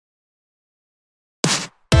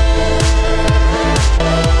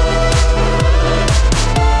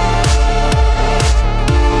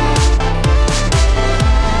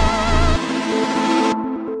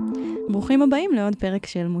הבאים לעוד פרק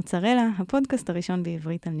של מוצרלה, הפודקאסט הראשון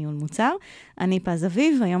בעברית על ניהול מוצר. אני פז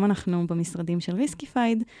אביב, היום אנחנו במשרדים של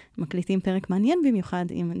ריסקיפייד, מקליטים פרק מעניין במיוחד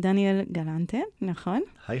עם דניאל גלנטה, נכון?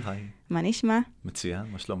 היי. מה נשמע? מצוין,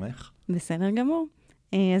 מה שלומך? בסדר גמור.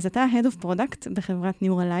 אז אתה Head of Product בחברת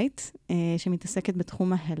נוירולייט, שמתעסקת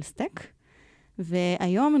בתחום ההלסטק,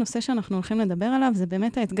 והיום הנושא שאנחנו הולכים לדבר עליו זה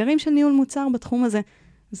באמת האתגרים של ניהול מוצר בתחום הזה.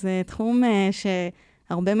 זה תחום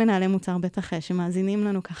שהרבה מנהלי מוצר בטח שמאזינים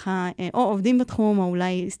לנו ככה, או עובדים בתחום, או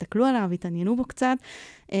אולי הסתכלו עליו, התעניינו בו קצת,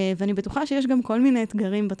 ואני בטוחה שיש גם כל מיני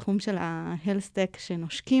אתגרים בתחום של ההלסטק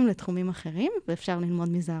שנושקים לתחומים אחרים, ואפשר ללמוד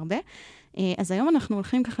מזה הרבה. אז היום אנחנו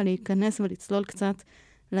הולכים ככה להיכנס ולצלול קצת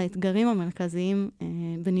לאתגרים המרכזיים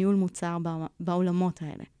בניהול מוצר בעולמות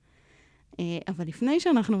האלה. אבל לפני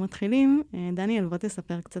שאנחנו מתחילים, דניאל, בוא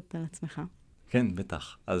תספר קצת על עצמך. כן,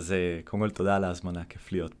 בטח. אז קודם כל תודה על ההזמנה,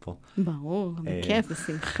 כיף להיות פה. ברור, בכיף,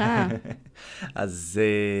 בשמחה. אז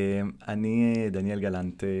אני דניאל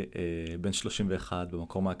גלנטה, בן 31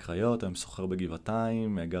 במקור מהקריות, היום סוחר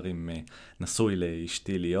בגבעתיים, גר עם נשוי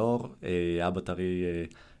לאשתי ליאור, אבא טרי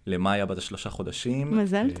למאיה בת 3 חודשים.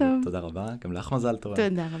 מזל טוב. תודה רבה, גם לך מזל טוב.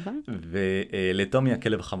 תודה רבה. ולתומי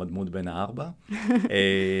הכלב החמדמוד בן 4.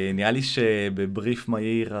 נראה לי שבבריף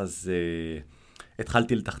מהיר אז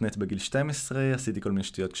התחלתי לתכנת בגיל 12, עשיתי כל מיני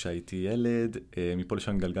שטויות כשהייתי ילד, מפה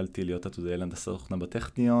לשם גלגלתי להיות עתודאי הנדסה תוכנה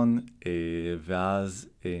בטכניון, ואז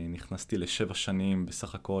נכנסתי ל7 שנים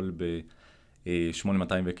בסך הכל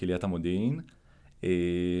ב-8200 בקהיליית המודיעין.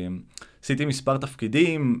 עשיתי מספר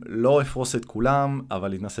תפקידים, לא אפרוס את כולם,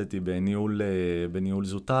 אבל התנסיתי בניהול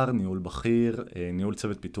זוטר, ניהול בכיר, ניהול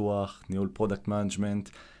צוות פיתוח, ניהול פרודקט מנג'מנט.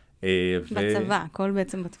 בצבא, הכל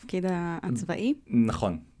בעצם בתפקיד הצבאי?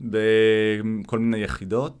 נכון, בכל מיני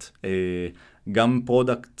יחידות, גם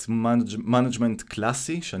פרודקט מנג'מנט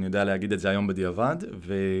קלאסי, שאני יודע להגיד את זה היום בדיעבד,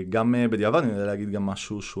 וגם בדיעבד אני יודע להגיד גם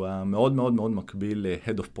משהו שהוא היה מאוד מאוד מאוד מקביל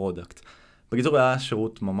ל-Head of Product. בקיצור, היה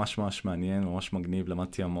שירות ממש ממש מעניין, ממש מגניב,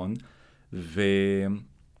 למדתי המון,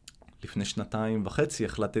 ולפני 2.5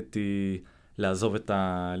 החלטתי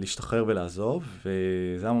להשתחרר ולעזוב,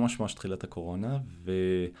 וזה היה ממש ממש תחילת הקורונה,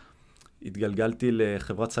 והתגלגלתי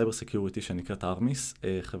לחברת סייבר סקיוריטי שנקראת ארמיס,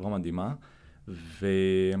 חברה מדהימה,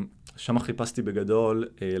 ושם חיפשתי בגדול,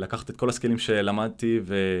 לקחת את כל הסקילים שלמדתי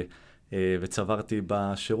וצברתי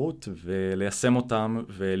בשירות, וליישם אותם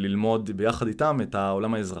וללמוד ביחד איתם את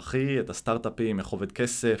העולם האזרחי, את הסטארט-אפים, איך עובד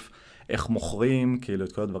כסף, איך מוכרים, כאילו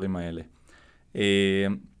את כל הדברים האלה.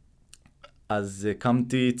 אז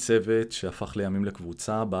הקמתי צוות שהפך לימים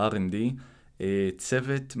לקבוצה ב-R&D,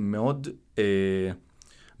 צוות מאוד,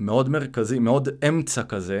 מאוד מרכזי, מאוד אמצע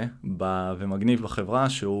כזה, ומגניב בחברה,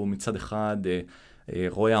 שהוא מצד אחד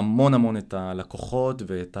רואה המון את הלקוחות,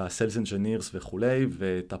 ואת ה-Sales Engineers וכולי,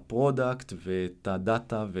 ואת הפרודקט, ואת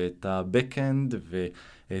הדאטה, ואת ה-Backend,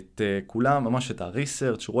 ואת כולם, ממש את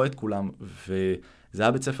ה-Research, הוא רואה את כולם, וזה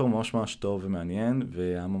היה בית ספר ממש ממש טוב ומעניין,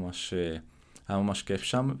 והיה ממש כיף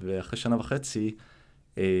שם, ואחרי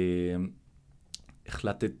 1.5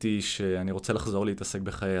 החלטתי שאני רוצה לחזור להתעסק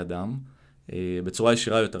בחיי אדם, בצורה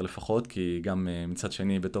ישירה יותר לפחות, כי גם מצד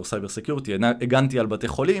שני בתור סייבר סקיורטי הגנתי על בתי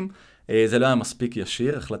חולים, זה לא היה מספיק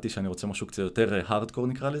ישיר, החלטתי שאני רוצה משהו קצת יותר הארדקור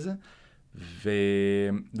נקרא לזה,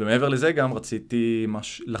 ומעבר לזה גם רציתי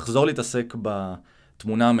לחזור להתעסק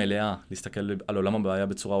בתמונה המלאה, להסתכל על עולם הבעיה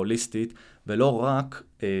בצורה הוליסטית, ולא רק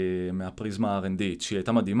מהפריזמה R&D, שהיא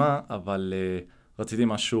הייתה מדהימה, אבל רציתי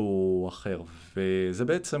משהו אחר, וזה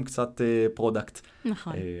בעצם קצת פרודקט.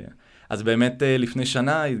 נכון. אז באמת לפני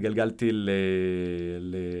שנה התגלגלתי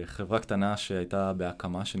לחברה קטנה שהייתה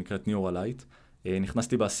בהקמה, שנקראת נוירולייט.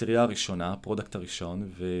 נכנסתי בעשירייה הראשונה, הפרודקט הראשון,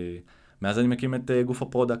 ומאז אני מקים את גוף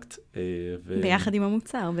הפרודקט. ביחד עם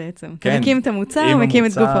המוצר בעצם. כן. מקים את המוצר, מקים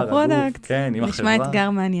את גוף הפרודקט. כן, עם החברה. נשמע אתגר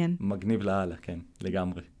מעניין. מגניב להלאה, כן,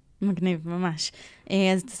 לגמרי. מגניב, ממש.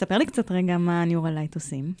 אז תספר לי קצת רגע מה נוירולייט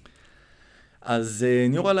עושים. אז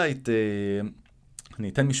נוירולייט, אני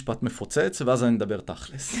אתן משפט מפוצץ, ואז אני אדבר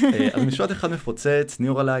תכלס. אז משפט אחד מפוצץ,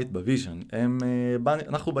 נוירולייט בוויז'ן.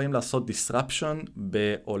 אנחנו באים לעשות disruption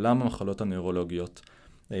בעולם המחלות הנוירולוגיות.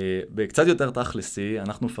 בקצת יותר תכלסי,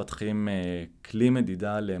 אנחנו מפתחים כלי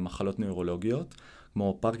מדידה למחלות נוירולוגיות,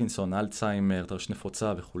 כמו פרקינסון, אלצהיימר, טרשת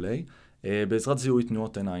נפוצה וכו', בעזרת זיהוי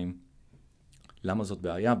תנועות עיניים. למה זאת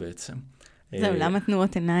בעיה בעצם? זהו, למה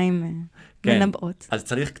תנועות עיניים מנבאות? אז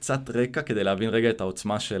צריך קצת רקע כדי להבין רגע את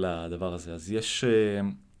העוצמה של הדבר הזה. אז יש,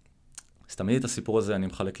 אז תמיד את הסיפור הזה אני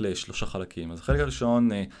מחלק ל3 חלקים. אז החלק הראשון,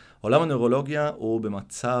 עולם הנוירולוגיה הוא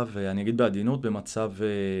במצב, אני אגיד בעדינות, במצב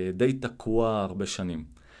די תקוע הרבה שנים.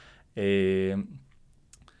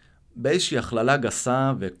 באיזושהי הכללה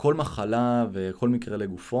גסה, וכל מחלה וכל מקרה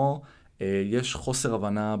לגופו, יש חוסר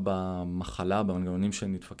הבנה במחלה, במנגנונים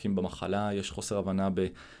שנדפקים במחלה, יש חוסר הבנה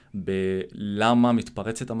בלמה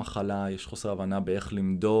מתפרצת המחלה, יש חוסר הבנה באיך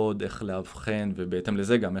למדוד, איך לאבחן, ובהתאם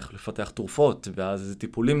לזה גם איך לפתח תרופות, ואז איזה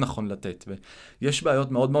טיפולים נכון לתת. ויש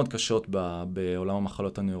בעיות מאוד מאוד קשות בעולם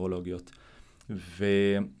המחלות הנוירולוגיות.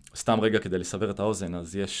 וסתם רגע כדי לסבר את האוזן,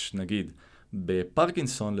 אז יש נגיד,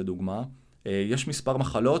 בפרקינסון לדוגמה, יש מספר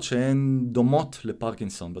מחלות שהן דומות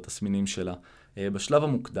לפרקינסון בתסמינים שלה. בשלב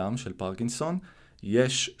המוקדם של פרקינסון,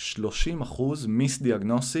 יש 30%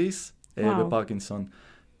 מיסדיאגנוסיס בפרקינסון.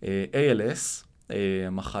 ALS,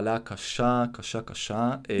 מחלה קשה,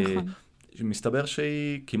 נכון. מסתבר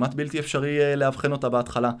שהיא כמעט בלתי אפשרי לאבחן אותה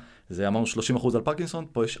בהתחלה. זה אמרנו 30% על פרקינסון,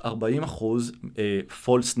 פה יש 40%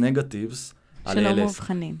 false negatives על ALS. שלא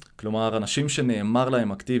מאובחנים. כלומר, אנשים שנאמר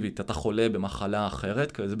להם אקטיבית, אתה חולה במחלה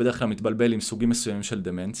אחרת, זה בדרך כלל מתבלבל עם סוגים מסוימים של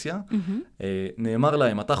דמנציה, נאמר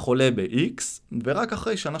להם, אתה חולה ב-X, ורק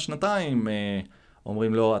אחרי שנה-שנתיים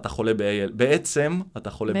אומרים לו, אתה חולה בעצם, אתה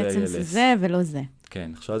חולה ב-ALS. בעצם זה ולא זה.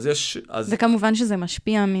 כן, עכשיו אז יש... וכמובן שזה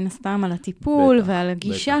משפיע מן הסתם על הטיפול, בטח, ועל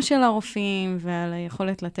הגישה בטח. של הרופאים, ועל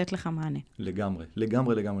היכולת לתת לך מענה. לגמרי.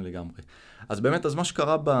 אז באמת, אז מה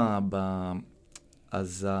שקרה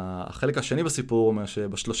אז החלק השני בסיפור אומר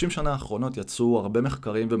שב30 שנה האחרונות יצאו הרבה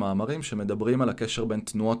מחקרים ומאמרים שמדברים על הקשר בין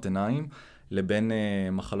תנועות עיניים לבין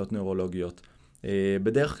מחלות נוירולוגיות.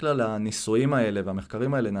 בדרך כלל הניסויים האלה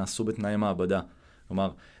והמחקרים האלה נעשו בתנאי מעבדה.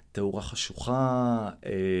 כלומר, תאורה חשוכה,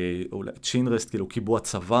 אולי צ'ינרסט, כאילו קיבוע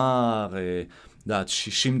צוואר,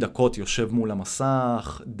 60 דקות יושב מול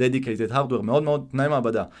המסך, dedicated hardware, מאוד מאוד תנאי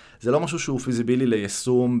מעבדה. זה לא משהו שהוא פיזיבילי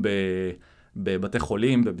ליישום בבתי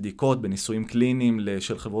חולים, בבדיקות, בניסויים קליניים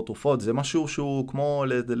של חברות תרופות, זה משהו שהוא כמו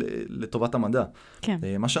לטובת המדע. כן.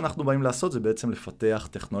 מה שאנחנו באים לעשות זה בעצם לפתח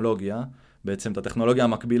טכנולוגיה, בעצם את הטכנולוגיה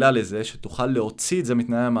המקבילה לזה, שתוכל להוציא את זה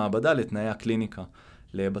מתנאי המעבדה לתנאי הקליניקה,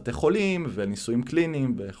 לבתי חולים וניסויים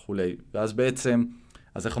קליניים וכו'. ואז בעצם,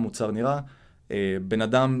 אז איך המוצר נראה? בן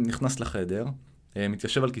אדם נכנס לחדר,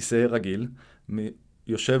 מתיישב על כיסא רגיל,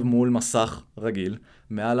 יושב מול מסך רגיל,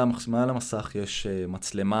 מעל המסך יש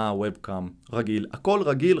מצלמה, וובקאם רגיל, הכל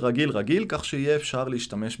רגיל, כך שיהיה אפשר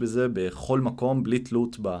להשתמש בזה בכל מקום, בלי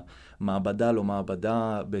תלות במעבדה, לא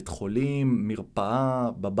מעבדה, בית חולים, מרפאה,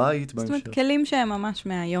 בבית. זאת אומרת, כלים שהם ממש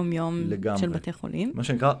מהיום-יום של בתי חולים. מה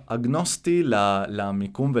שנקרא, אגנוסטי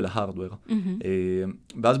למיקום ולהארדוור.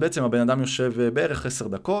 ואז בעצם הבן אדם יושב בערך 10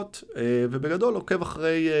 דקות, ובגדול עוקב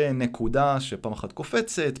אחרי נקודה שפעם אחת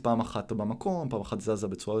קופצת, פעם אחת במקום, פעם אחת זזה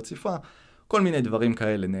בצורה רציפה, כל מיני דברים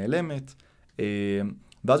כאלה נעלמת.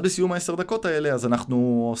 ואז בסיום 10 דקות האלה, אז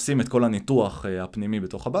אנחנו עושים את כל הניתוח הפנימי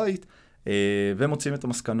בתוך הבית, ומוצאים את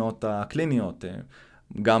המסקנות הקליניות,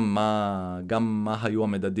 גם מה היו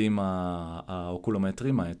המדדים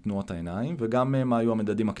האוקולומטריים, תנועות העיניים, וגם מה היו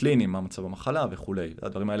המדדים הקליניים, מה מצב המחלה וכו'.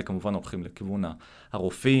 הדברים האלה כמובן הולכים לכיוון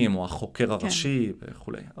הרופאים או החוקר הראשי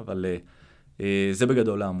וכו'. אבל זה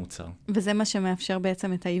בגדול המוצר. וזה מה שמאפשר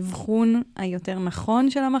בעצם את האבחון היותר נכון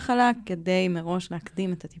של המחלה, כדי מראש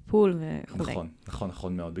להקדים את הטיפול וכו'.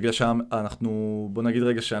 נכון מאוד. בגלל שאנחנו, בוא נגיד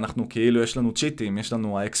רגע שאנחנו כאילו יש לנו צ'יטים, יש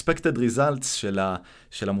לנו ה-expected results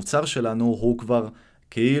של המוצר שלנו, הוא כבר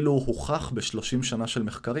כאילו הוכח ב30 שנה של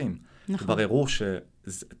מחקרים. נכון. כבר הראו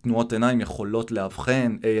שתנועות עיניים יכולות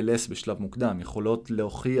לאבחן ALS בשלב מוקדם, יכולות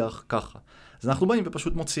להוכיח ככה. אז אנחנו באים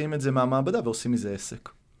ופשוט מוציאים את זה מהמעבדה ועושים מזה עסק.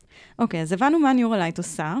 אוקיי, אז הבנו מה נוירולייט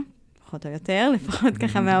עושה, פחות או יותר, לפחות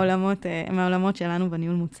ככה מהעולמות שלנו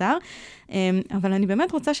בניהול מוצר. אבל אני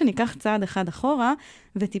באמת רוצה שניקח צעד אחד אחורה,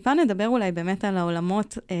 וטיפה נדבר אולי באמת על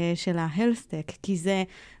העולמות של ההלסטק, כי זה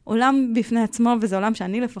עולם בפני עצמו, וזה עולם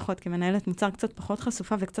שאני לפחות כמנהלת מוצר קצת פחות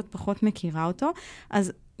חשופה וקצת פחות מכירה אותו.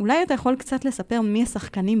 אז אולי אתה יכול קצת לספר מי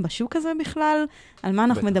השחקנים בשוק הזה בכלל, על מה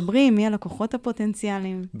אנחנו מדברים, מי הלקוחות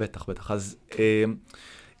הפוטנציאליים. בטח. אז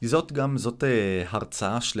זאת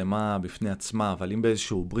הרצאה שלמה בפני עצמה, אבל אם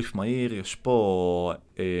באיזשהו בריף מהיר, יש פה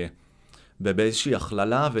באיזושהי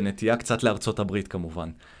הכללה ונטייה קצת לארצות הברית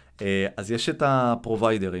כמובן. אז יש את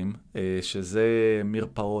הפרוביידרים, שזה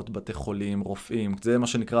מרפאות, בתי חולים, רופאים, זה מה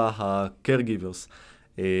שנקרא ה-caregivers,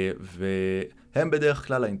 והם בדרך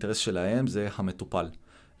כלל האינטרס שלהם זה המטופל.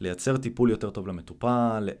 לייצר טיפול יותר טוב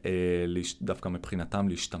למטופל, דווקא מבחינתם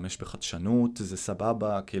להשתמש בחדשנות, זה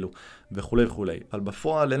סבבה, כאילו, וכו'. אבל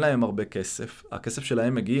בפועל אין להם הרבה כסף. הכסף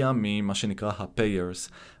שלהם מגיע ממה שנקרא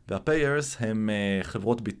ה-payers, וה-payers הם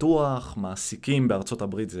חברות ביטוח, מעסיקים בארצות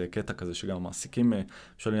הברית, זה קטע כזה שגם מעסיקים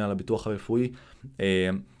משלמים על הביטוח הרפואי,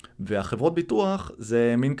 והחברות ביטוח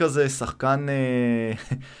זה מין כזה שחקן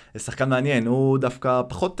מעניין, הוא דווקא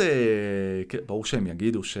פחות, ברור שהם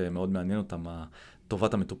יגידו שמאוד מעניין אותם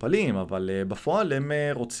טובת המטופלים, אבל בפועל הם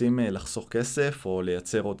רוצים לחסוך כסף או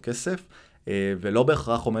לייצר עוד כסף, ולא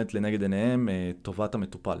בהכרח עומדת לנגד עיניהם טובת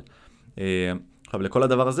המטופל. עכשיו, לכל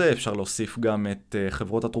הדבר הזה אפשר להוסיף גם את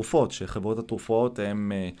חברות התרופות, שחברות התרופות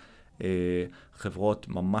הן חברות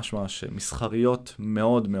ממש ממש מסחריות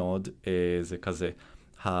מאוד מאוד, זה כזה,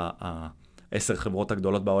 10 חברות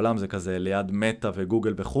הגדולות בעולם, זה כזה ליד מטה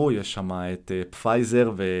וגוגל וכו', יש שם את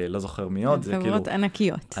פייזר ולא זוכר מי עוד, זה כאילו... חברות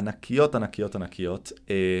ענקיות. ענקיות, ענקיות, ענקיות.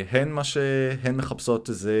 הן מה שהן מחפשות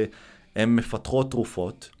זה, הן מפתחות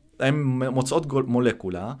תרופות, הן מוצאות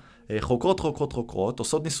מולקולה, חוקרות,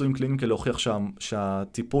 עושות ניסויים קליניים כדי להוכיח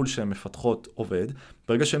שהטיפול שהן מפתחות עובד,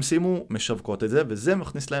 ברגע שהן סיימו, משווקות את זה, וזה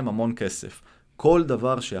מכניס להם המון כסף. כל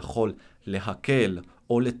דבר שיכול להקל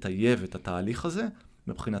או לטייב את התהליך הזה,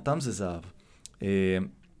 מבחינתם זה זהב.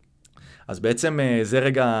 אז בעצם זה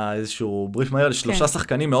רגע איזשהו בריף מהר לשלושה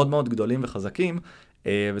שחקנים מאוד מאוד גדולים וחזקים,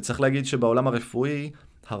 וצריך להגיד שבעולם הרפואי,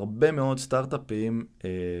 הרבה מאוד סטארט-אפים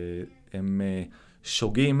הם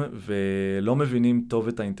שוגים ולא מבינים טוב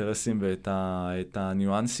את האינטרסים ואת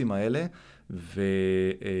הניואנסים האלה,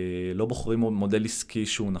 ולא בוחרים מודל עסקי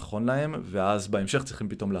שהוא נכון להם, ואז בהמשך צריכים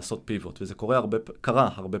פתאום לעשות פיבוט, וזה קרה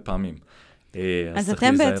הרבה פעמים. אז צריך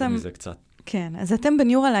להיזהר מזה קצת. כן, אז אתם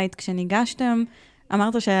בניורולייט, כשניגשתם,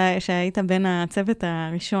 אמרת שהיית בין הצוות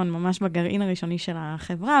הראשון, ממש בגרעין הראשוני של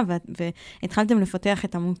החברה, והתחלתם לפתח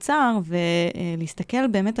את המוצר, ולהסתכל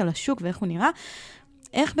באמת על השוק ואיך הוא נראה.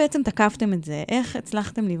 איך בעצם תקפתם את זה? איך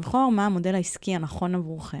הצלחתם לבחור מה המודל העסקי הנכון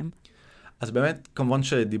עבורכם? אז באמת, כמובן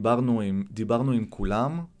שדיברנו עם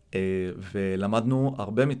כולם, ולמדנו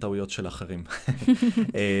הרבה מטעויות של אחרים.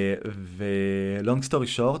 ולונג סטורי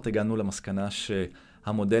שורט, הגענו למסקנה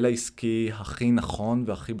שהמודל העסקי הכי נכון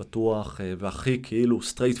והכי בטוח, והכי כאילו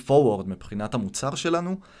straight forward מבחינת המוצר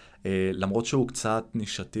שלנו, למרות שהוא קצת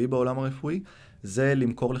נישתי בעולם הרפואי, זה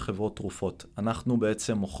למכור לחברות תרופות. אנחנו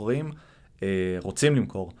בעצם רוצים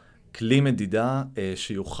למכור כלי מדידה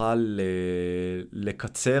שיוכל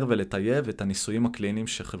לקצר ולטייב את הניסויים הקליניים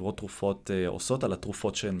שחברות תרופות עושות על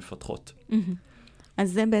התרופות שהן מפתחות.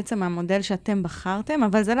 אז זה בעצם המודל שאתם בחרתם,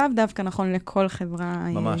 אבל זה לאו דווקא נכון לכל חברה.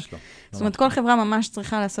 ממש לא. זאת אומרת, כל חברה ממש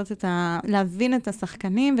צריכה להבין את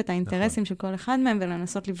השחקנים ואת האינטרסים של כל אחד מהם,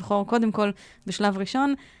 ולנסות לבחור קודם כל בשלב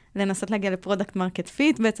ראשון, לנסות להגיע לפרודקט מרקט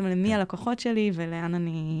פיט, בעצם למי הלקוחות שלי ולאן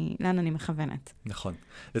אני מכוונת. נכון.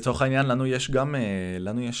 לצורך העניין, לנו יש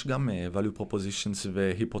גם value propositions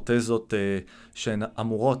והיפותזות שהן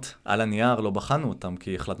אמורות, על הנייר, לא בחנו אותם,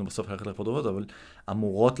 כי החלטנו בסוף ללכת לפרודקט, אבל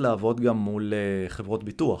אמורות לעבוד גם מול חברות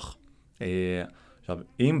ביטוח. עכשיו,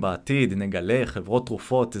 אם בעתיד נגלה חברות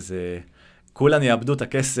תרופות, כולן יאבדו את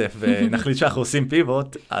הכסף ונחליט שאנחנו עושים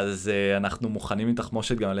פיבוט, אז אנחנו מוכנים עם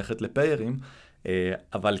תחמושת גם ללכת לפיירים,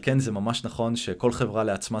 אבל כן, זה ממש נכון שכל חברה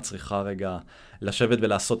לעצמה צריכה רגע לשבת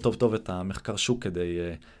ולעשות טוב טוב את המחקר שוק כדי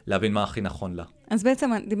להבין מה הכי נכון לה. אז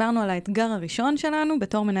בעצם דיברנו על האתגר הראשון שלנו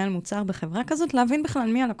בתור מנהל מוצר בחברה כזאת, להבין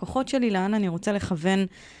בכלל מי הלקוחות שלי, לאן אני רוצה לכוון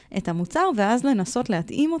את המוצר, ואז לנסות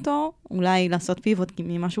להתאים אותו, אולי לעשות פיבוט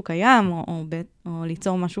ממשהו קיים, או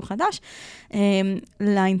ליצור משהו חדש,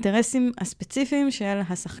 לאינטרסים הספציפיים של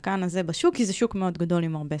השחקן הזה בשוק, כי זה שוק מאוד גדול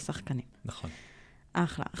עם הרבה שחקנים. נכון.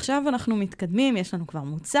 אחלה. עכשיו אנחנו מתקדמים, יש לנו כבר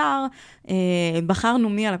מוצר, בחרנו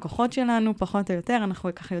מי הלקוחות שלנו, פחות או יותר, אנחנו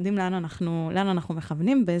ככה יודעים לאן אנחנו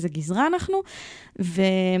מכוונים, באיזה גזרה אנחנו,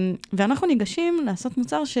 ואנחנו ניגשים לעשות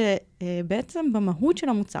מוצר שבעצם במהות של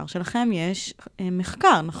המוצר שלכם יש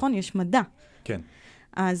מחקר, נכון? יש מדע. כן.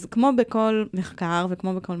 אז כמו בכל מחקר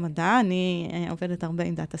וכמו בכל מדע, אני עובדת הרבה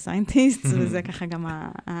עם דאטה סיינטיסט, וזה ככה גם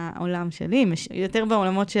העולם שלי, יותר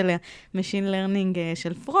בעולמות של משין לרנינג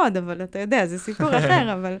של פרוד, אבל אתה יודע, זה סיפור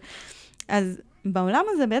אחר, אבל... אז בעולם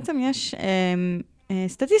הזה בעצם יש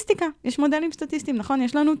סטטיסטיקה, יש מודלים סטטיסטיים, נכון?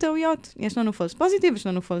 יש לנו טעויות, יש לנו false positive, יש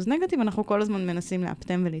לנו false negative, אנחנו כל הזמן מנסים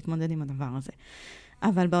לאפטם ולהתמודד עם הדבר הזה.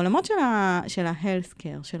 אבל בעולמות של ה-health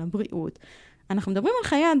care, של הבריאות, אנחנו מדברים על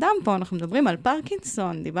חיי אדם פה, אנחנו מדברים על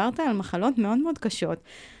פרקינסון, דיברת על מחלות מאוד מאוד קשות.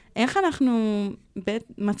 איך אנחנו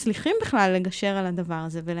מצליחים בכלל לגשר על הדבר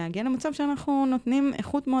הזה, ולהגיע למצב שאנחנו נותנים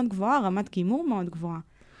איכות מאוד גבוהה, רמת גימור מאוד גבוהה?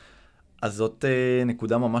 אז זאת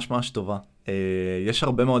נקודה ממש ממש טובה. יש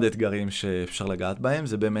הרבה מאוד אתגרים שאפשר לגעת בהם,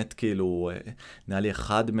 זה באמת כאילו, נראה לי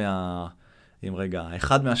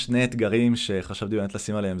אחד מהשני אתגרים שחשבתי באמת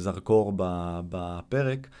לשים עליהם זרקור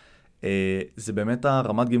בפרק, זה באמת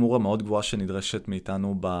הרמת גימור המאוד גבוהה שנדרשת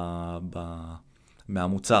מאיתנו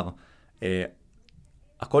מהמוצר.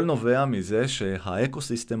 הכל נובע מזה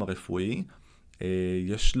שהאקוסיסטם הרפואי,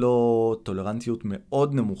 יש לו טולרנטיות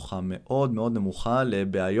מאוד נמוכה, מאוד מאוד נמוכה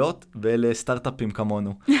לבעיות ולסטארט-אפים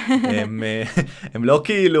כמונו. הם לא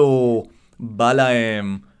כאילו בא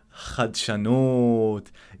להם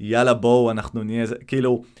חדשנות, יאללה בואו, אנחנו נהיה,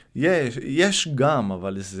 כאילו, יש גם,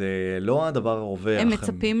 אבל זה לא הדבר הרווח. הם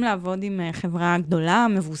מצפים לעבוד עם חברה גדולה,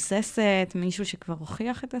 מבוססת, מישהו שכבר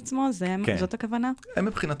הוכיח את עצמו, זאת הכוונה? הם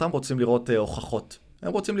מבחינתם רוצים לראות הוכחות.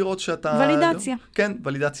 הם רוצים לראות שאתה... ולידציה. כן,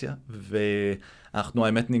 ולידציה. ואנחנו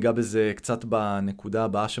האמת ניגע בזה קצת בנקודה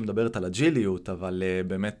הבאה שמדברת על אג'יליות, אבל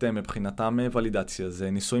באמת מבחינתם ולידציה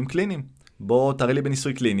זה ניסויים קליניים. בוא תראה לי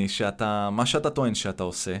בניסוי קליני מה שאתה טוען שאתה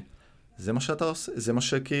עושה, זה מה שאתה עושה, זה מה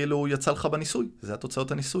שכאילו יצא לך בניסוי, זה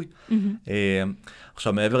התוצאות הניסוי.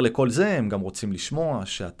 עכשיו, מעבר לכל זה, הם גם רוצים לשמוע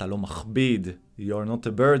שאתה לא מכביד, you're not a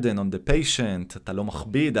burden on the patient, אתה לא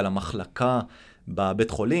מכביד על המחלקה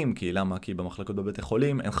בבית חולים, כי למה? כי במחלקות בבית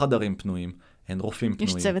החולים אין חדרים פנויים, אין רופאים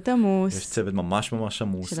פנויים. יש צוות עמוס. יש צוות ממש ממש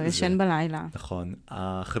עמוס. שלא ישן בלילה. נכון.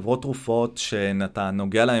 החברות תרופות שאתה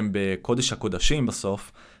נוגע להם בקודש הקודשים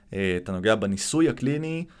בסוף, אתה נוגע בניסוי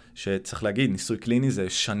הקליני, שצריך להגיד, ניסוי קליני זה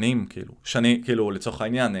שנים, כאילו, לצורך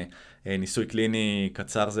העניין, ניסוי קליני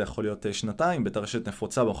קצר זה יכול להיות שנתיים, בטרשת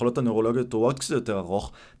נפוצה, במחלות הנוירולוגיות הוא עוד קצת יותר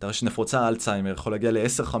ארוך, טרשת נפוצה אלצהיימר יכול להגיע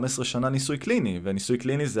ל-10-15 שנה ניסוי קליני, וניסוי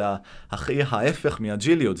קליני זה הכי ההפך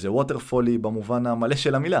מאג'יליות, זה ווטרפולי במובן המלא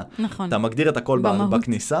של המילה. נכון. אתה מגדיר את הכל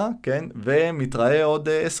בכניסה, כן, ומתראה עוד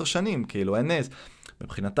 10 שנים, כאילו, אין נס.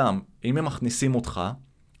 מבחינתם, אם הם מכניסים אותך,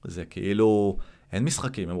 זה כאילו... אין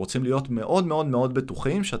משחקים, הם רוצים להיות מאוד מאוד מאוד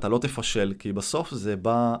בטוחים שאתה לא תפשל, כי בסוף זה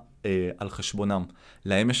בא על חשבונם.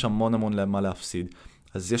 להם יש המון המון מה להפסיד.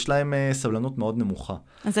 אז יש להם סבלנות מאוד נמוכה.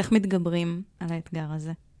 אז איך מתגברים על האתגר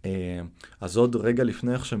הזה? אז עוד רגע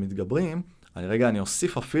לפני איך שמתגברים, אני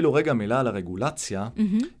אוסיף אפילו רגע מילה על הרגולציה,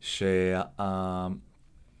 שה-FDA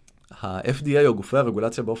או גופי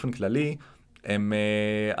הרגולציה באופן כללי,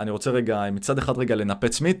 אני רוצה מצד אחד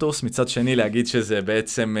לנפץ מיתוס, מצד שני להגיד שזה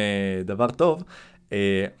בעצם דבר טוב.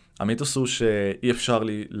 המיתוס הוא שאי אפשר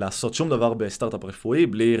לעשות שום דבר בסטארט-אפ רפואי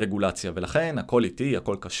בלי רגולציה, ולכן הכל איטי,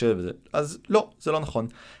 הכל קשה, אז לא, זה לא נכון.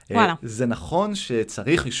 זה נכון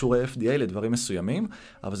שצריך אישורי FDA לדברים מסוימים,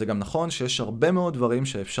 אבל זה גם נכון שיש הרבה מאוד דברים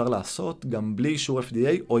שאפשר לעשות גם בלי אישור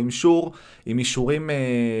FDA, או עם אישורים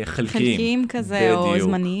חלקיים. חלקיים כזה, או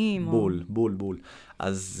זמניים. בול.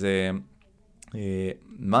 אז...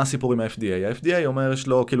 מה הסיפור עם ה-FDA? ה-FDA אומר יש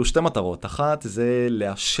לו כאילו 2 מטרות. אחת זה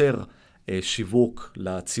לאשר שיווק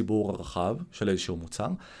לציבור הרחב של איזשהו מוצר,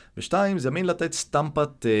 ו2 זה מין לתת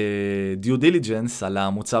סטמפת דיו דיליג'נס על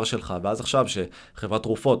המוצר שלך, ואז עכשיו שחברת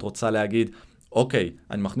תרופות רוצה להגיד, אוקיי,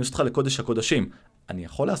 אני מכניס אותך לקודש הקודשים, אני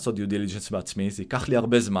יכול לעשות דיו דיליג'נס בעצמי, זה ייקח לי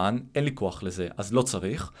הרבה זמן, אין לי כוח לזה, אז לא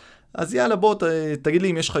צריך, אז יאללה בוא תגיד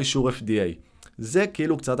לי אם יש לך אישור FDA. זה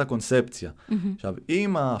כאילו קצת הקונספציה. עכשיו,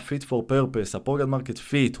 אם ה-fit for purpose, ה-product market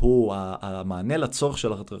fit, הוא המענה לצורך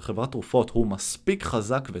של חברת תרופות, הוא מספיק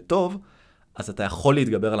חזק וטוב, אז אתה יכול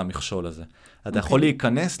להתגבר על המכשול הזה. אתה יכול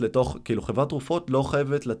להיכנס לתוך, כאילו חברת תרופות לא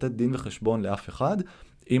חייבת לתת דין וחשבון לאף אחד,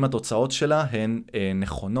 אם התוצאות שלה הן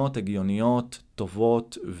נכונות, הגיוניות,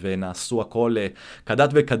 טובות, ונעשו הכל כדת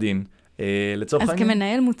וכדין. אז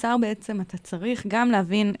כמנהל מוצר בעצם אתה צריך גם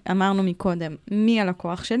להבין, אמרנו מקודם, מי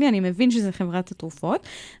הלקוח שלי, אני מבין שזה חברת התרופות,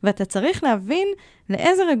 ואתה צריך להבין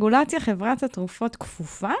לאיזה רגולציה חברת התרופות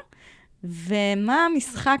כפופה, ומה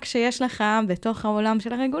המשחק שיש לך בתוך העולם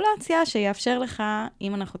של הרגולציה, שיאפשר לך,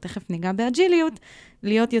 אם אנחנו תכף ניגע באג'יליות,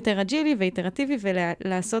 להיות יותר אג'ילי ואיטרטיבי,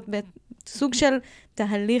 ולעשות סוג של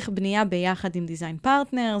תהליך בנייה ביחד עם דיזיין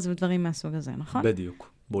פרטנרס, ודברים מהסוג הזה, נכון?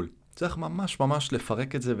 בדיוק, בול. צריך ממש ממש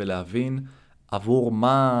לפרק את זה ולהבין עבור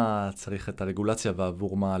מה צריך את הרגולציה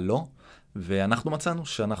ועבור מה לא. ואנחנו מצאנו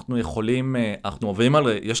שאנחנו יכולים, אנחנו עוברים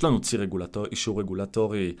יש לנו ציר אישור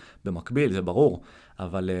רגולטורי במקביל, זה ברור,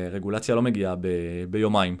 אבל רגולציה לא מגיעה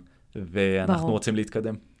ביומיים, ואנחנו רוצים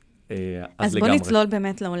להתקדם. אז בוא נצלול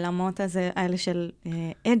באמת לעולמות האלה של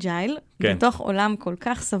אג'ייל, בתוך עולם כל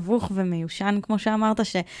כך סבוך ומיושן, כמו שאמרת,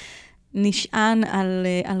 נשען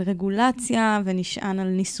על רגולציה, ונשען על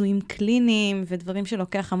ניסויים קליניים, ודברים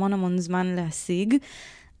שלוקח המון המון זמן להשיג.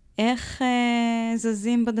 איך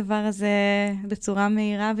זזים בדבר הזה בצורה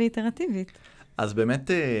מהירה ואיטרטיבית? אז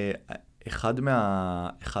באמת, אחד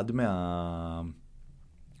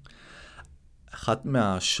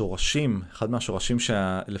מהשורשים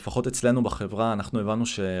שלפחות אצלנו בחברה, אנחנו הבנו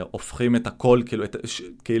שהופכים את הכל,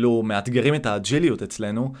 כאילו מאתגרים את האג'יליות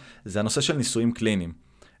אצלנו, זה הנושא של ניסויים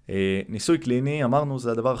קליניים. ניסוי קליני, אמרנו,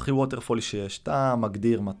 זה הדבר הכי ווטרפולי שיש. אתה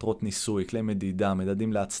מגדיר מטרות ניסוי, כלי מדידה,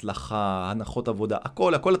 מדדים להצלחה, הנחות עבודה,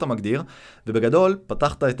 הכל אתה מגדיר, ובגדול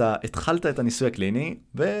התחלת את הניסוי הקליני,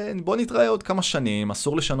 ובוא נתראה עוד כמה שנים,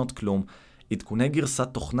 אסור לשנות כלום. עדכוני גרסת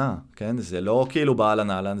תוכנה, כן? זה לא כאילו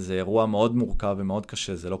באהלן אהלן, זה אירוע מאוד מורכב ומאוד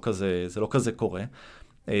קשה, זה לא כזה קורה.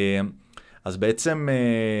 אז בעצם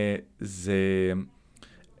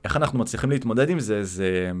איך אנחנו מצליחים להתמודד עם זה?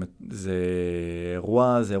 זה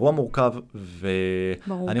אירוע מורכב,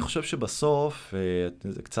 ואני חושב שבסוף,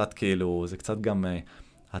 זה קצת כאילו, זה קצת גם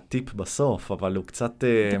הטיפ בסוף, אבל הוא קצת...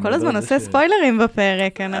 אתה כל הזמן עושה ספוילרים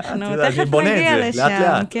בפרק, אנחנו תכף נגיע לשם.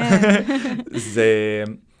 לאט לאט. זה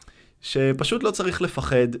שפשוט לא צריך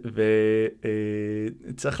לפחד,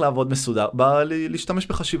 וצריך לעבוד מסודר, להשתמש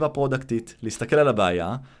בחשיבה פרודקטית, להסתכל על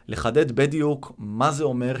הבעיה, לחדד בדיוק מה זה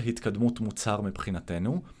אומר התקדמות מוצר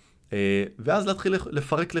מבחינתנו, ואז להתחיל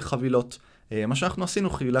לפרק לחבילות. מה שאנחנו עשינו,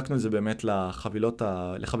 חילקנו את זה באמת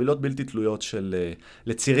לחבילות בלתי תלויות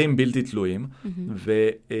לצירים בלתי תלויים,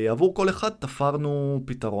 ועבור כל אחד תפרנו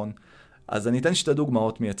פתרון. אז אני אתן שתי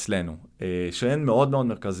דוגמאות מאצלנו, שהן מאוד מאוד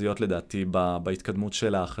מרכזיות לדעתי בהתקדמות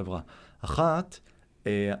של החברה. אחת,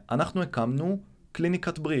 אנחנו הקמנו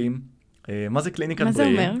קליניקת בריאים. מה זה קליניקת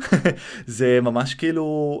בריאים? מה זה אומר? זה ממש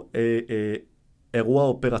כאילו אירוע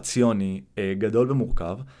אופרציוני גדול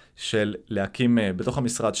ומורכב, של להקים בתוך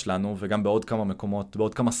המשרד שלנו, וגם בעוד כמה מקומות,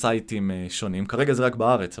 בעוד כמה סייטים שונים. כרגע זה רק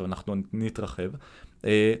בארץ, אבל אנחנו נתרחב.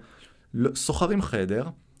 סוחרים חדר,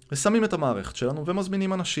 ושמים את המערכת שלנו,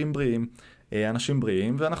 ומזמינים אנשים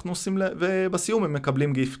בריאים, ואנחנו עושים, ובסיום הם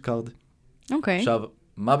מקבלים גיפט קארד. אוקיי. עכשיו,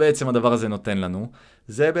 מה בעצם הדבר הזה נותן לנו?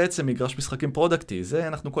 זה בעצם מגרש משחקים פרודקטי. זה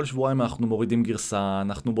אנחנו כל שבועיים אנחנו מורידים גרסה,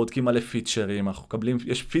 אנחנו בודקים מלא פיצ'רים, אנחנו מקבלים,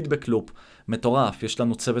 יש פידבק לופ מטורף, יש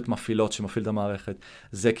לנו צוות מפעילות שמפעיל את המערכת.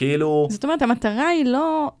 זה כאילו... זאת אומרת, המטרה היא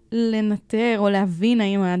לא לנטר או להבין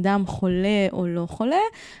האם האדם חולה או לא חולה,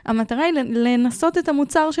 המטרה היא לנסות את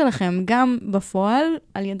המוצר שלכם, גם בפועל,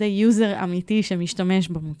 על ידי יוזר אמיתי שמשתמש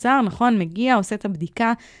במוצר, נכון? מגיע, עושה את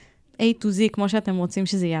הבדיקה, A to Z, כמו שאתם רוצים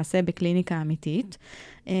שזה יעשה בקליניקה אמיתית,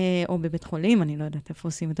 או בבית חולים, אני לא יודעת איפה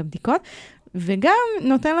עושים את הבדיקות, וגם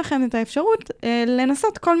נותן לכם את האפשרות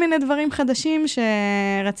לנסות כל מיני דברים חדשים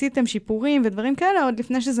שרציתם, שיפורים ודברים כאלה, עוד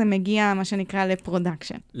לפני שזה מגיע, מה שנקרא,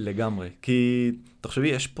 לפרודקשן. לגמרי, כי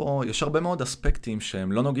תחשבי, יש הרבה מאוד אספקטים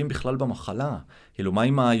שהם לא נוגעים בכלל במחלה. כאילו, מה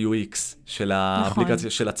עם ה-UX של האפליקציה,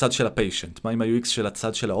 של הצד של הפיישנט? מה עם ה-UX של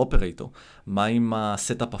הצד של האופרייטור? מה עם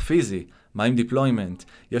הסטאפ הפיזי? מה עם דיפלוימנט?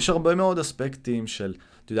 יש הרבה מאוד אספקטים של,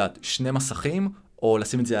 אתה יודעת, 2 מסכים, או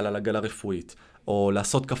לשים את זה על הגלה רפואית, או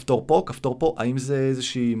לעשות כפתור פה, האם זה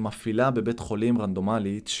איזושהי מפעילה בבית חולים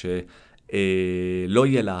רנדומלית שלא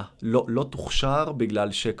יהיה לה, לא תוכשר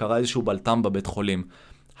בגלל שקרה איזשהו בלטם בבית חולים?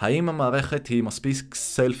 האם המערכת היא מספיק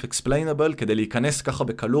self-explainable כדי להיכנס ככה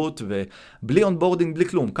בקלות ובלי אונבורדינג, בלי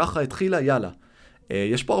כלום, ככה התחילה, יאללה.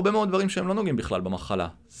 יש פה הרבה מאוד דברים שהם לא נוגעים בכלל במחלה.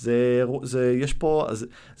 יש פה,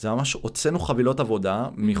 זה ממש, הוצאנו חבילות עבודה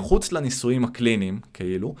מחוץ לניסויים הקליניים,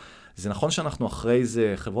 כאילו. זה נכון שאנחנו אחרי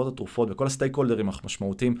זה, חברות התרופות וכל הסטייקולדרים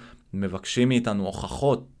המשמעותיים מבקשים מאיתנו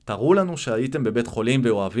הוכחות, תראו לנו שהייתם בבית חולים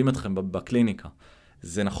ואוהבים אתכם בקליניקה.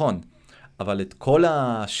 זה נכון. אבל את כל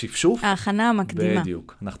השפשוף... ההכנה המקדימה.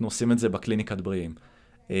 בדיוק. אנחנו עושים את זה בקליניקת בריאים.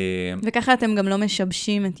 וככה אתם גם לא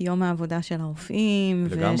משבשים את יום העבודה של הרופאים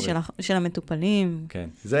ושל המטופלים. כן,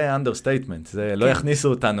 זה understatement, זה לא יכניסו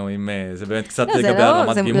אותנו אם זה באמת קצת לגבי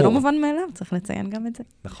הרמת גימור. זה לא מובן מאליו, צריך לציין גם את זה.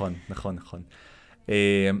 נכון.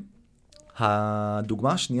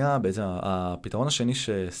 הדוגמה השנייה, הפתרון השני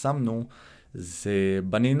ששמנו, זה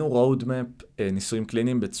בנינו roadmap ניסויים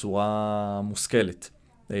קליניים בצורה מושכלת.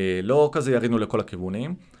 לא כזה ירינו לכל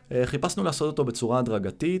הכיוונים, חיפשנו לעשות אותו בצורה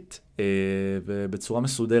הדרגתית ובצורה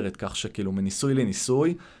מסודרת, כך שכאילו מניסוי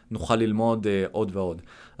לניסוי נוכל ללמוד עוד ועוד.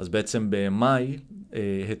 אז בעצם במאי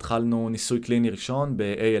התחלנו ניסוי קליני ראשון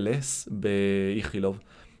ב-ALS באיכילוב.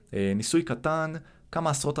 ניסוי קטן, כמה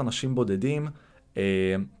עשרות אנשים בודדים,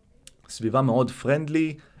 סביבה מאוד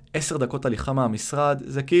פרנדלי, 10 דקות הליכה מהמשרד,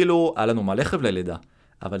 זה כאילו, היה לנו מלא חבלי לידה.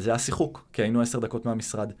 אבל זה היה שיחוק, כי היינו 10 דקות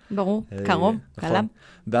מהמשרד. ברור, קרוב, קלם.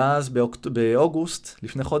 ואז באוגוסט,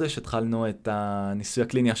 לפני חודש, התחלנו את הניסוי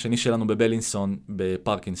הקליני השני שלנו בבלינסון,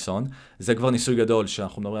 בפרקינסון. זה כבר ניסוי גדול,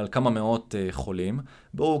 שאנחנו מדברים על כמה מאות חולים.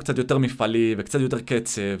 בואו קצת יותר מפעלי וקצת יותר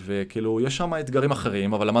קצב, וכאילו, יש שם אתגרים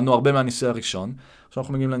אחרים, אבל למדנו הרבה מהניסוי הראשון. עכשיו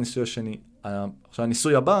אנחנו מגיעים לניסוי השני. עכשיו,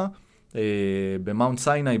 הניסוי הבא, במאונט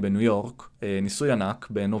סיני בניו יורק, ניסוי ענק,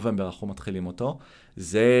 בנובמבר אנחנו מתחילים אותו.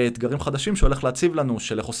 זה אתגרים חדשים שהולך להציב לנו,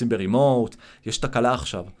 של איך עושים ברימוט, יש תקלה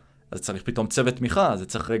עכשיו, אז צריך פתאום צוות תמיכה, זה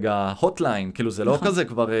צריך רגע הוטליין, כאילו זה לא כזה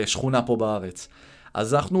כבר שכונה פה בארץ.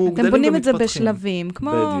 אז אנחנו גדלים ומתפתחים. אתם בונים את זה בשלבים,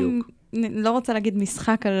 כמו, לא רוצה להגיד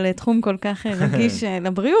משחק על תחום כל כך רגיש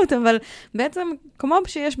לבריאות, אבל בעצם כמו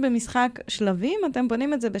שיש במשחק שלבים, אתם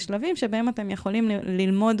בונים את זה בשלבים שבהם אתם יכולים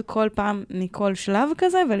ללמוד כל פעם מכל שלב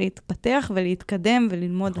כזה, ולהתפתח ולהתקדם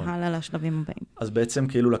וללמוד הלאה לשלבים הבאים. אז בעצם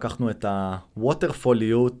כאילו לקחנו את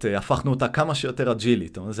הווטרפוליות, הפכנו אותה כמה שיותר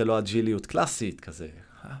אג'ילית, זה לא אג'יליות קלאסית כזה,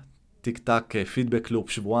 טיק טק, פידבק לופ,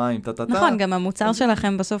 שבועיים, נכון, גם המוצר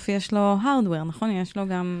שלכם בסוף יש לו הארדוור, נכון? יש לו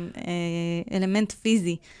גם אלמנט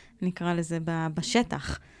פיזי, נקרא לזה,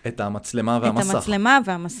 בשטח. את המצלמה והמסך. את המצלמה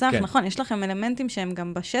והמסך, נכון. יש לכם אלמנטים שהם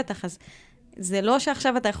גם בשטח, אז זה לא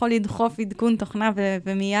שעכשיו אתה יכול לדחוף עדכון תוכנה,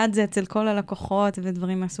 ומיד זה אצל כל הלקוחות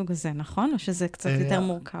ודברים מהסוג הזה, נכון? או שזה קצת יותר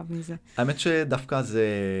מורכב מזה? האמת שדווקא זה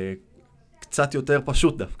קצת יותר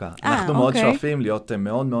פשוט דווקא. אנחנו מאוד שואפים להיות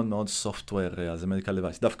מאוד מאוד מאוד software, אז זה medical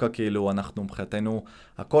device. דווקא כאילו אנחנו מבחינתנו,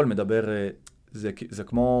 הכל מדבר, זה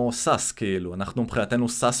כמו סאס כאילו, אנחנו מבחינתנו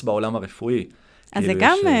סאס בעולם הרפואי. אז זה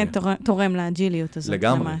גם תורם לאג'יליות הזאת.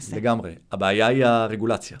 לגמרי, לגמרי. הבעיה היא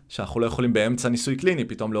הרגולציה, שאנחנו לא יכולים באמצע ניסוי קליני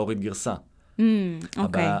פתאום להוריד גרסה.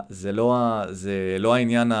 אוקיי. זה לא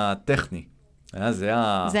העניין הטכני.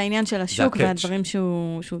 זה העניין של השוק והדברים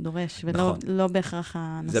שהוא דורש, ולא בהכרח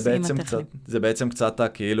הנושאים הטכניים. זה בעצם קצת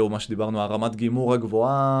כאילו מה שדיברנו, הרמת גימור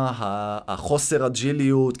הגבוהה, החוסר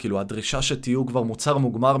אג'יליות, כאילו הדרישה שתהיו כבר מוצר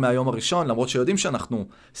מוגמר מהיום הראשון, למרות שיודעים שאנחנו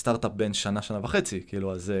סטארט-אפ בין שנה וחצי,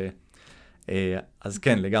 כאילו אז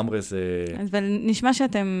כן, לגמרי זה... אבל נשמע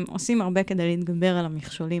שאתם עושים הרבה כדי להתגבר על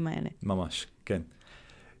המכשולים האלה. ממש, כן.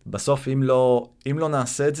 בסוף, אם לא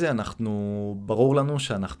נעשה את זה, ברור לנו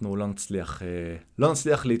שאנחנו לא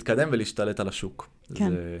נצליח להתקדם ולהשתלט על השוק.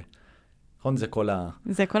 כן. נכון, זה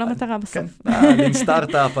כל המטרה בסוף. כן,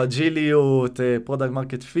 סטארט-אפ, אג'יליות, פרודקט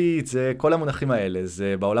מרקט פיט, זה כל המונחים האלה.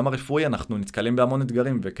 זה בעולם הרפואי, אנחנו נתקלים בהמון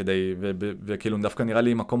אתגרים, וכאילו דווקא נראה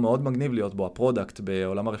לי מקום מאוד מגניב להיות בו, הפרודקט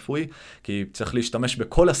בעולם הרפואי, כי צריך להשתמש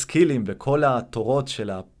בכל הסקילים וכל התורות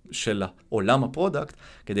של עולם הפרודקט,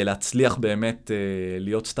 כדי להצליח באמת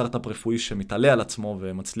להיות סטארט-אפ רפואי שמתעלה על עצמו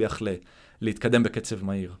ומצליח להתקדם בקצב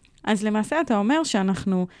מהיר. אז למעשה אתה אומר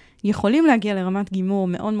שאנחנו יכולים להגיע לרמת גימור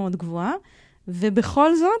מאוד מאוד גבוהה,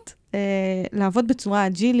 ובכל זאת לעבוד בצורה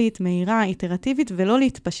אג'ילית, מהירה, איטרטיבית, ולא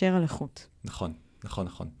להתפשר על איכות. נכון, נכון,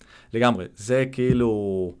 נכון. לגמרי. זה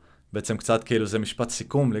כאילו, בעצם קצת כאילו זה משפט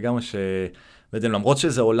סיכום, לגמרי למרות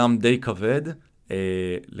שזה עולם די כבד,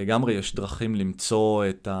 לגמרי יש דרכים למצוא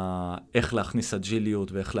איך להכניס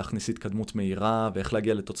אג'יליות ואיך להכניס התקדמות מהירה ואיך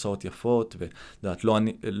להגיע לתוצאות יפות, ודעת,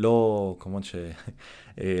 כמובן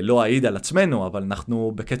שלא אעיד על עצמנו, אבל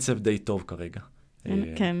אנחנו בקצב די טוב כרגע.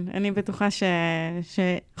 כן, אני בטוחה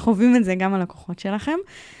שחווים את זה גם הלקוחות שלכם.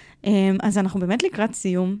 אז אנחנו באמת לקראת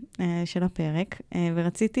סיום של הפרק,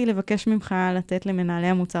 ורציתי לבקש ממך לתת למנהלי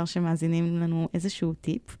המוצר שמאזינים לנו איזשהו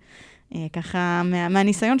טיפ, ככה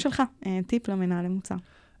מהניסיון שלך, טיפ למנהלי מוצר.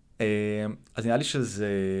 אז נראה לי שזה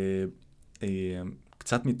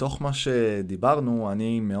קצת מתוך מה שדיברנו,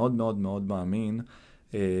 אני מאוד מאוד מאוד מאמין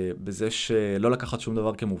בזה שלא לקחת שום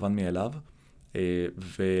דבר כמובן מאליו,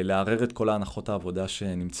 ולערער את כל ההנחות העבודה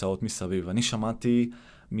שנמצאות מסביב. אני שמעתי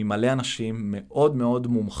ממלא אנשים מאוד מאוד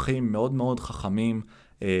מומחים, מאוד מאוד חכמים,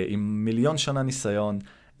 עם מיליון שנה ניסיון,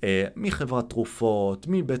 מחברת תרופות,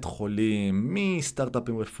 מבית חולים,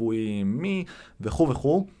 מסטארט-אפים רפואיים, וכו'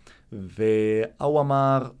 וכו', והוא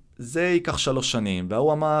אמר, זה ייקח 3 שנים,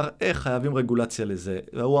 והוא אמר, חייבים רגולציה לזה,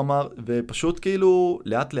 והוא אמר, ופשוט כאילו,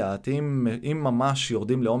 לאט לאט, אם ממש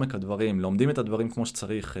יורדים לעומק הדברים, לומדים את הדברים כמו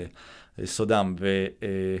שצריך, סודם,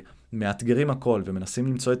 ומאתגרים הכל, ומנסים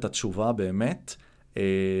למצוא את התשובה באמת,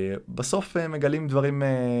 בסוף מגלים דברים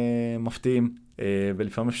מפתיעים,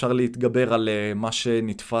 ולפעמים אפשר להתגבר על מה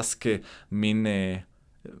שנתפס כמין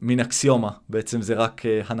אקסיומה. בעצם זה רק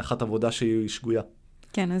הנחת עבודה שהיא שגויה.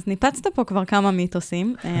 כן, אז ניפצת פה כבר כמה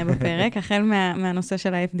מיתוסים בפרק, החל מהנושא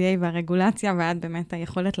של ה-FDA והרגולציה, ועד באמת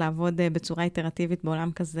היכולת לעבוד בצורה איטרטיבית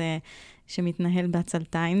בעולם כזה שמתנהל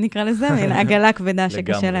בעצלתיים, נקרא לזה, מן עגלה כבדה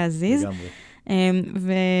שקשה להזיז. לגמרי.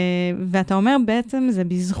 ואתה אומר בעצם, זה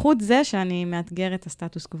בזכות זה שאני מאתגר את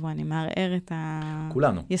הסטטוס קוו, אני מערער את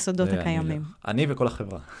היסודות הקיימים. אני וכל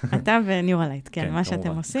החברה. אתה ונוירולייט, כן, מה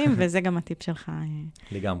שאתם עושים, וזה גם הטיפ שלך.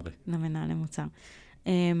 לגמרי. למנהלי מוצר.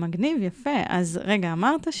 מגניב, יפה. אז רגע,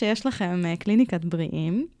 אמרת שיש לכם קליניקת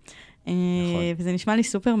בריאים, וזה נשמע לי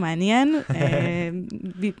סופר מעניין,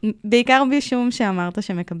 בעיקר בשום שאמרת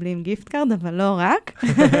שמקבלים גיפט קארד, אבל לא רק.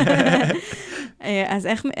 אז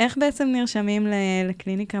איך בעצם נרשמים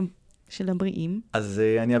לקליניקה של הבריאים? אז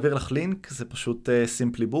אני אעביר לך לינק, זה פשוט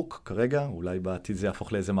סימפלי בוק כרגע, אולי בעתיד זה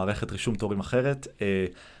יהפוך לאיזה מערכת רישום תורים אחרת.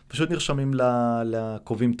 פשוט נרשמים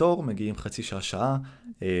לקובעים תור, מגיעים חצי שעה.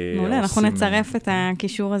 מעולה, אנחנו נצרף את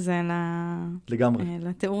הקישור הזה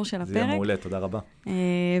לתיאור של הפרק. זה יהיה מעולה, תודה רבה.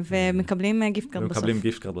 ומקבלים גיפט קארד בסוף. מקבלים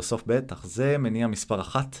גיפט קארד בסוף, בטח. זה מניע מספר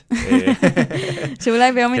 1.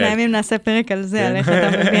 שאולי ביום מן הימים נעשה פרק על זה, על איך אתה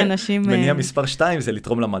מביא אנשים... מניע מספר 2 זה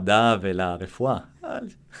לתרום למדע ולרפואה.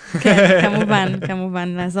 כן, כמובן,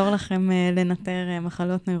 לעזור לכם לנטר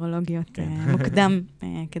מחלות נוירולוגיות מוקדם,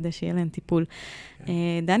 כדי שיהיה להן טיפול.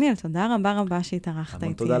 דניאל, תודה רבה שהתארחת איתי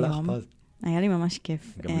היום. תודה לך, פז. היה לי ממש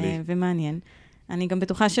כיף. גם לי. ומעניין. אני גם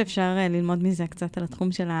בטוחה שאפשר ללמוד מזה קצת על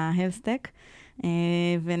התחום של ההלסטק,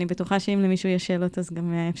 ואני בטוחה שאם למישהו יש שאלות, אז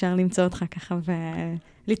גם אפשר למצוא אותך ככה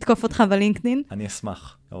ולתקוף אותך בלינקדין. אני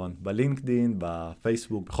אשמח, ירון. בלינקדין,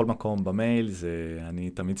 בפייסבוק, בכל מקום, במייל, אני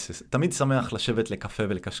תמיד שמח לשבת לקפה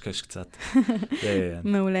ולקשקש קצת.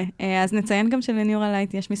 מעולה. אז נציין גם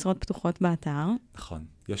שלניורולייט יש משרות פתוחות באתר. נכון.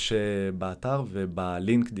 יש באתר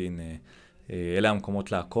ובלינקדין, אלה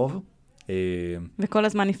המקומות לעקוב. וכל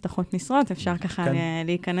הזמן נפתחות משרות, אפשר ככה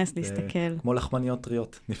להיכנס, להסתכל. כמו לחמניות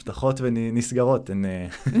טריות, נפתחות ונסגרות.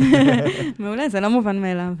 מעולה, זה לא מובן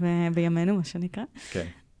מאליו בימינו, מה שנקרא. כן.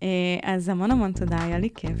 אז המון תודה, היה לי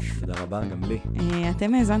כיף. תודה רבה, גם לי.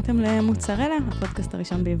 אתם האזנתם למוצרלה, הפודקאסט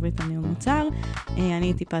הראשון בעברית על ניהול מוצר. אני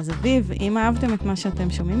הייתי פז אביב. אם אהבתם את מה שאתם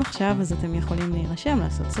שומעים עכשיו, אז אתם יכולים להירשם,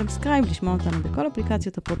 לעשות סאבסקרייב, לשמוע אותנו בכל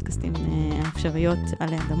אפליקציות הפודקאסטים האפשריות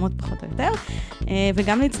עלי אדמות פחות או יותר,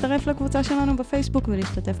 וגם להצטרף לקבוצה שלנו בפייסבוק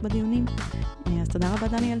ולהשתתף בדיונים. אז תודה רבה,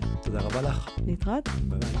 דניאל. תודה רבה לך. להתראות.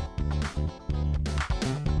 ביי ביי.